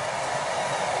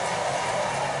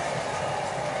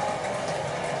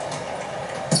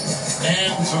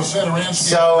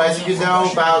 So as you know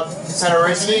about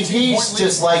Sadorinsky, he's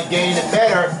just like getting it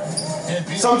better.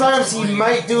 Sometimes he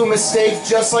might do a mistake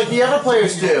just like the other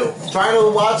players do. Trying to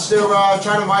watch their,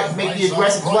 trying to make the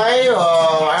aggressive play.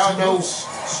 I don't know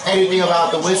anything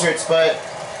about the Wizards, but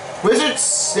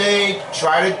Wizards, they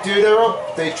try to do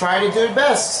their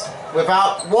best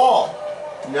without Wall.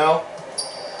 You know.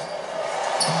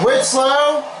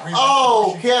 Winslow,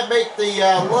 can't make the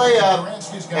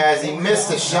layup as he missed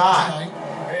the shot.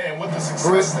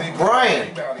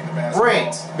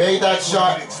 Brent made that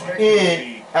shot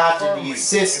in after the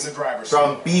assist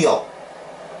from Beal.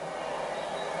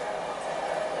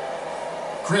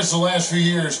 Chris, the last few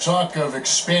years, talk of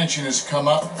expansion has come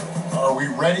up. Are we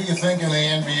ready, you think, in the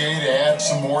NBA to add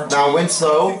some more? Now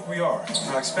Winslow. We are.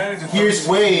 Now, expanded to here's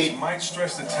Wade. might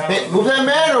stress the Move that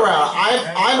man around.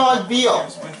 I'm on Beal.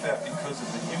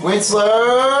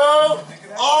 Winslow.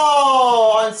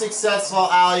 Oh, unsuccessful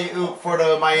alley-oop for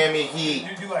the Miami Heat.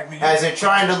 As they're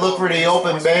trying to look for the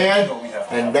open man,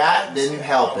 and that didn't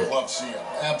help it.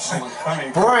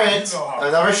 Absolutely. Bryant,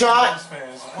 another shot?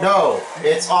 No,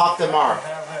 it's off the mark.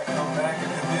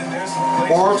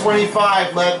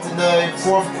 4:25 left in the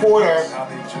fourth quarter.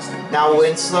 Now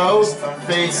Winslow,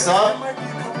 face up.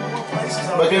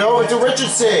 Looking over to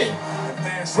Richardson.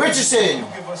 Richardson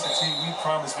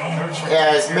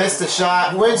has missed the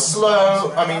shot.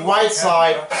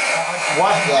 Whiteside.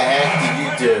 What the heck did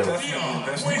you do?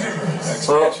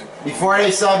 Well, before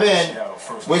they sub in,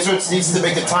 Wizards needs to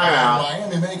make a timeout.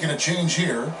 Miami making a change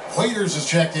here. Waiters has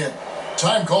checked in.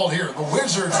 Time called here. The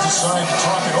Wizards decide to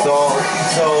talk it over.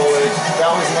 So that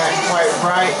was not quite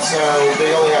right. So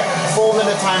they only have a full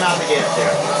minute timeout to get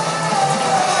there.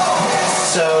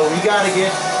 So we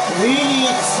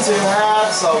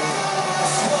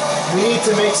need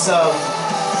to make some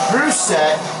Bruce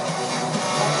set.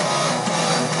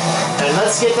 And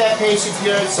let's get that patient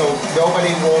here so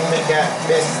nobody will make that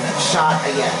missed shot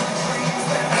again.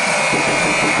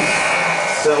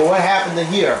 So what happened to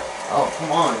here? Oh,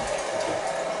 come on.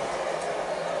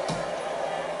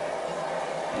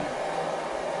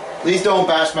 Please don't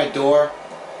bash my door.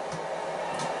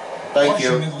 Thank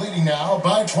you. Washington leading now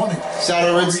by 20.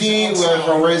 Sadorinsky with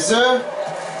Ariza.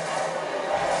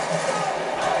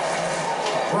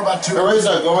 We're about two.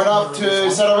 Ariza going up to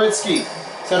Sadorinsky.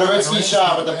 Sadorinsky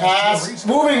shot with the pass.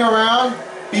 Moving around.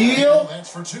 Beal.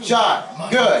 Shot.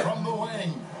 Good.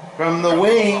 From the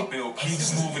wing. Bill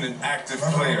keeps moving an active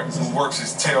player who works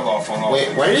his tail off on offense.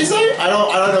 Wait, what did he say? I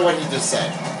don't know what he just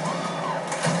said.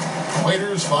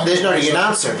 Waiters There's no the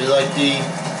announcer. There's like the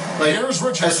there was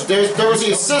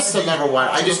the assistant number one.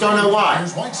 I just don't know why.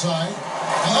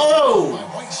 Oh!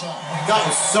 That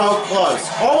was so close.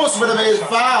 Almost would have made a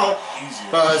foul.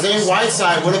 But Zane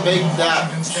Whiteside would have made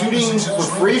that shooting for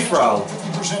free throw.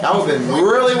 That would have been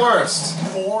really worse.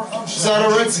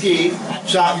 Sadorinsky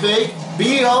shot big.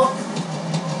 Beal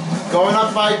going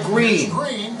up by Green.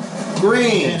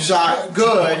 Green shot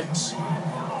good.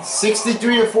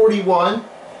 63-41.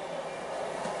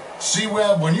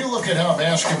 C-Web, when you look at how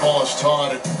basketball is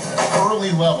taught at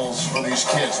early levels for these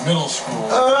kids, middle school.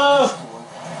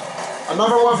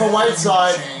 Another one for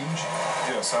Whiteside.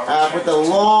 With the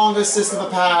long assist of the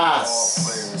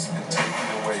pass.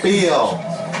 Beal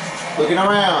looking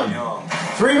around.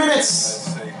 3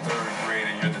 minutes.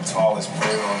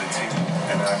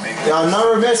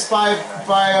 Another miss by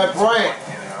Bryant.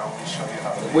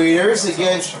 Waiters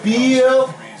against Beal.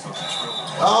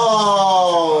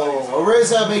 Oh,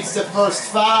 Ariza makes the first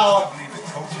foul.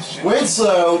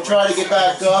 Winslow trying to get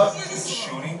back up.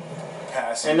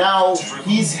 And now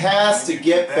he has to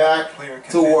get back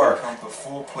to work.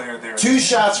 2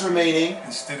 shots remaining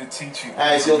as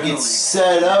he'll get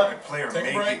set up.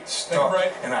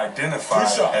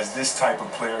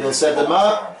 He'll set them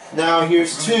up. Now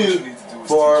here's 2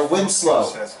 for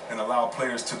Winslow. And allow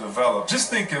players to develop.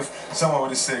 Just think if someone would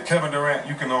have said, Kevin Durant,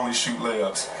 you can only shoot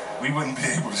layups. We wouldn't be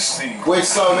able to see.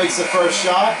 Winslow makes the first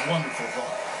shot. Wonderful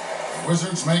thought.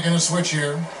 Wizards making a switch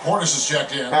here. Portis is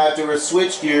checked in. After a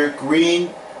switch here,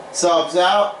 Green subs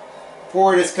out.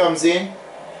 Portis comes in.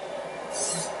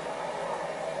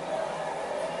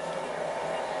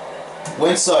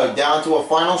 Winslow down to a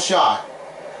final shot.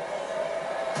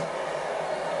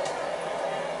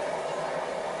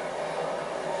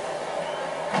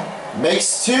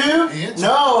 Makes 2?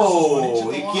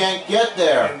 No, he can't get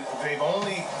there. And they've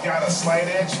only got a slight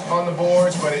edge on the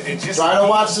boards, but it just... Try to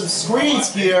watch some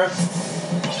screens here.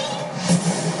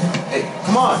 Hey,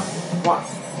 come on. Come on.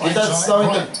 Get that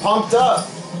stomach pumped up.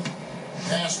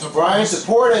 Brian to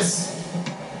Portis.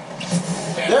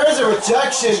 There's a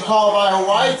rejection called by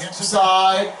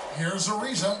Whiteside. Here's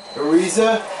Ariza.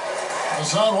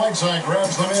 Hassan Whiteside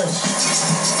grabs the miss.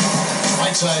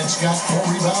 Whiteside's got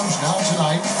 4 rebounds now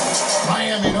tonight.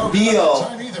 Miami no Beal.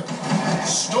 time either.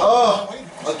 Oh,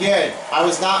 again, I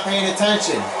was not paying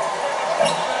attention.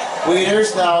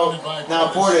 Waiters now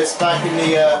Portis back in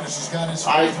the.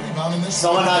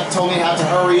 Someone had told me how to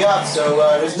hurry up, so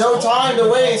there's no time to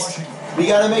waste. We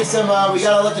gotta make some. We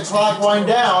gotta let the clock wind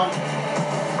down.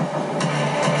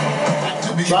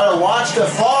 Try to watch the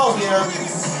fall here.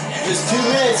 Just 2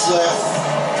 minutes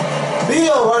left.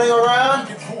 Beal running around.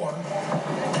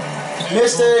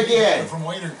 Missed it again.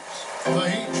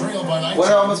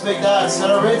 What almost picked that?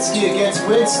 Sadorinsky against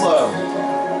Winslow.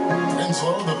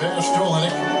 Winslow, the pass to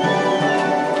Olenek.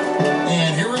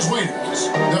 And here is Waiters,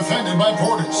 defended by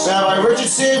Portis. Now by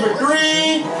Richardson for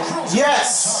 3.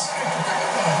 Yes.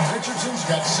 Richardson's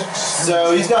got 6.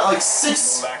 So he's got like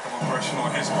 6 discretion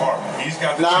on his part. He's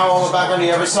got the Now back on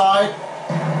the other side.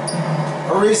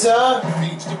 Ariza.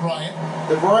 Feeds to Bryant.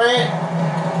 The Bryant.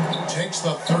 Takes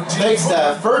the 13 Takes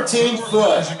the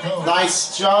 13-foot.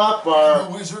 Nice job for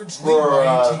the Wizards.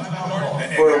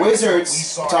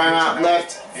 Timeout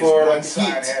left for the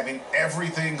Heat. Having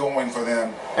everything going for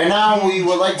them. And now we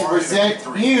would like to present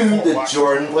you the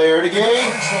Jordan player of the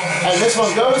game. And this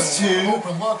one goes to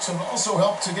open looks and also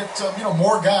help to get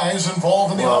more guys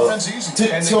involved in the offense easy. To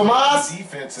Tomas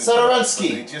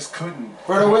Satoransky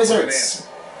for the Wizards.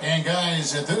 And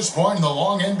guys, at this point in the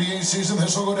long NBA season,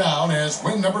 this will go down as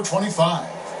win number 25.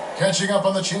 Catching up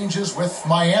on the changes with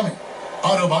Miami.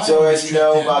 So as you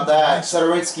know about that,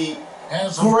 Satoransky,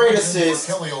 great assist.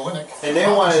 And they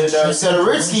wanted to know,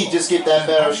 Satoransky just get that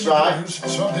better shot.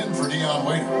 Subbed in for Dion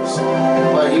Waiters.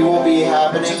 But he won't be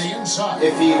happening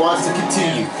if he wants to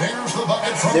continue.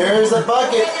 There's the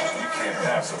bucket. You can't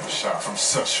have such a shot from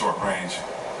such short range.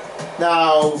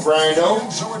 Now, Randall.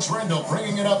 So it's Randall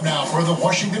bringing it up now for the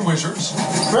Washington Wizards.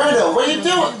 Randall, what are you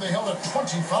doing? They held a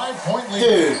 25-point lead.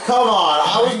 Dude, come on.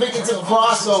 I was making some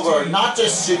crossover, not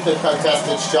just shoot the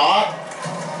contested shot.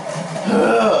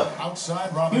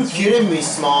 Outside, You kidding me,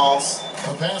 Smalls?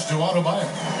 The pass to Adebayo.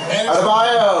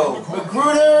 Adebayo.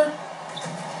 Magruder.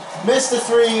 Missed the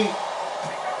three.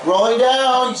 Rolling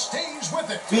down. He stays with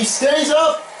it. He stays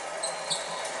up.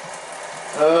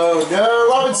 Oh no,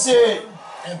 Robinson.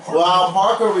 Wow,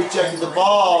 Parker rejected the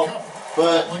ball,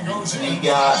 but we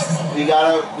got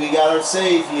our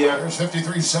save here. There's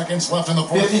 53 seconds left in the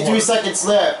fourth 53 quarter. seconds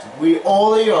left. We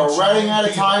only are running out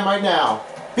of time right now.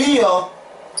 Beal.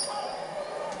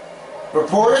 For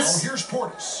Portis. Here's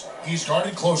Portis. He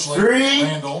started closely. Three.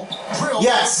 Randall.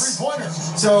 Yes.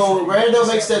 So Randall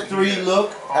makes that three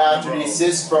look after the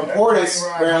assist from Portis.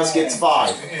 Randall gets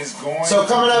 5. So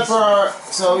coming up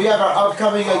we have our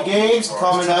upcoming games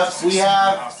coming up.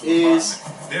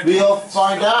 We'll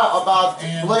find out about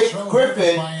Blake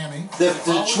Griffin, the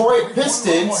Detroit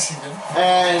Pistons,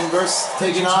 and versus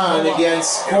taking on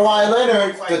against Kawhi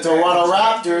Leonard, the Toronto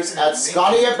Raptors at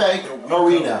Scotiabank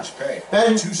Arena.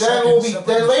 Then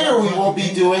later we will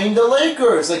be doing the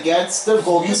Lakers against the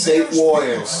Golden State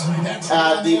Warriors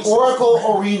at the Oracle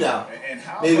Arena.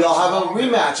 Maybe I'll have a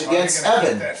rematch against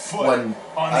Evan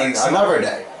another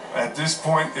day. At this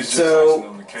point, it's just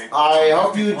so I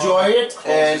hope you enjoy it,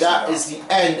 and that is the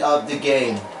end of the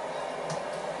game.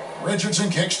 Richardson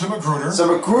kicks to Magruder. So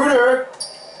Magruder.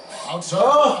 Outside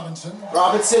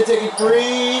Robinson taking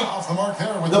 3. Off the mark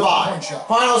there with the point shot.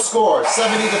 Final score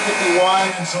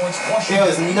 70-51. And so it's it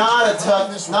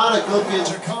was not a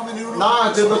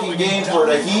good looking game for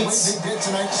the Heats.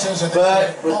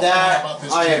 But with that,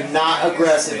 I am not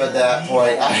aggressive at that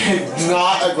point. I am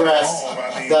not aggressive.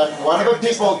 That one of the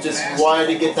people just wanted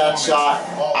to get that shot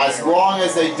as long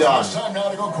as they done. Time now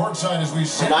to go courtside as we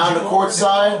and now on the court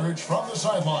side, from the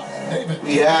sideline. David.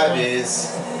 we have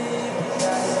is.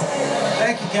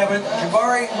 Thank you, Kevin.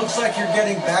 Jabari, looks like you're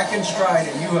getting back in stride,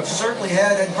 and you have certainly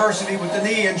had adversity with the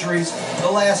knee injuries the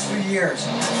last few years.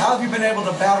 How have you been able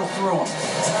to battle through them?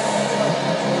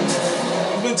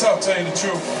 It's been tough, to tell you the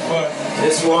truth, but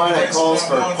this one that calls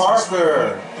for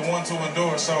Parker. The one to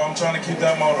endure, so I'm trying to keep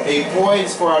that motto. 8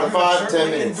 points, 4 out of 5,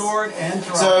 10 minutes.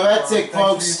 So that's it,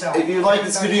 folks. If you like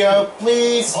this video,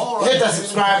 please hit that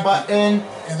subscribe button.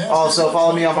 Also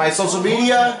follow me on my social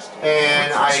media,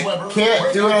 and I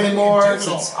can't do it anymore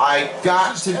since I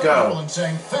got to go.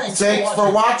 Thanks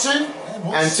for watching.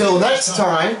 Until next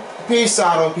time, peace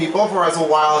out, people, for as a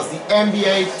while as the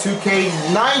NBA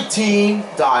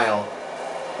 2k19 dial,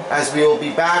 as we will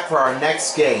be back for our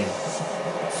next game.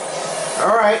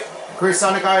 Alright, Chris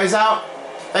Sonic Guy is out.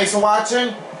 Thanks for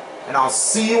watching, and I'll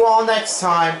see you all next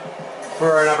time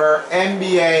for another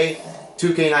NBA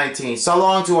 2k19. So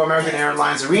long to American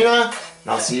Airlines Arena,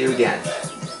 and I'll see you again.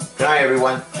 Good night,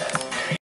 everyone.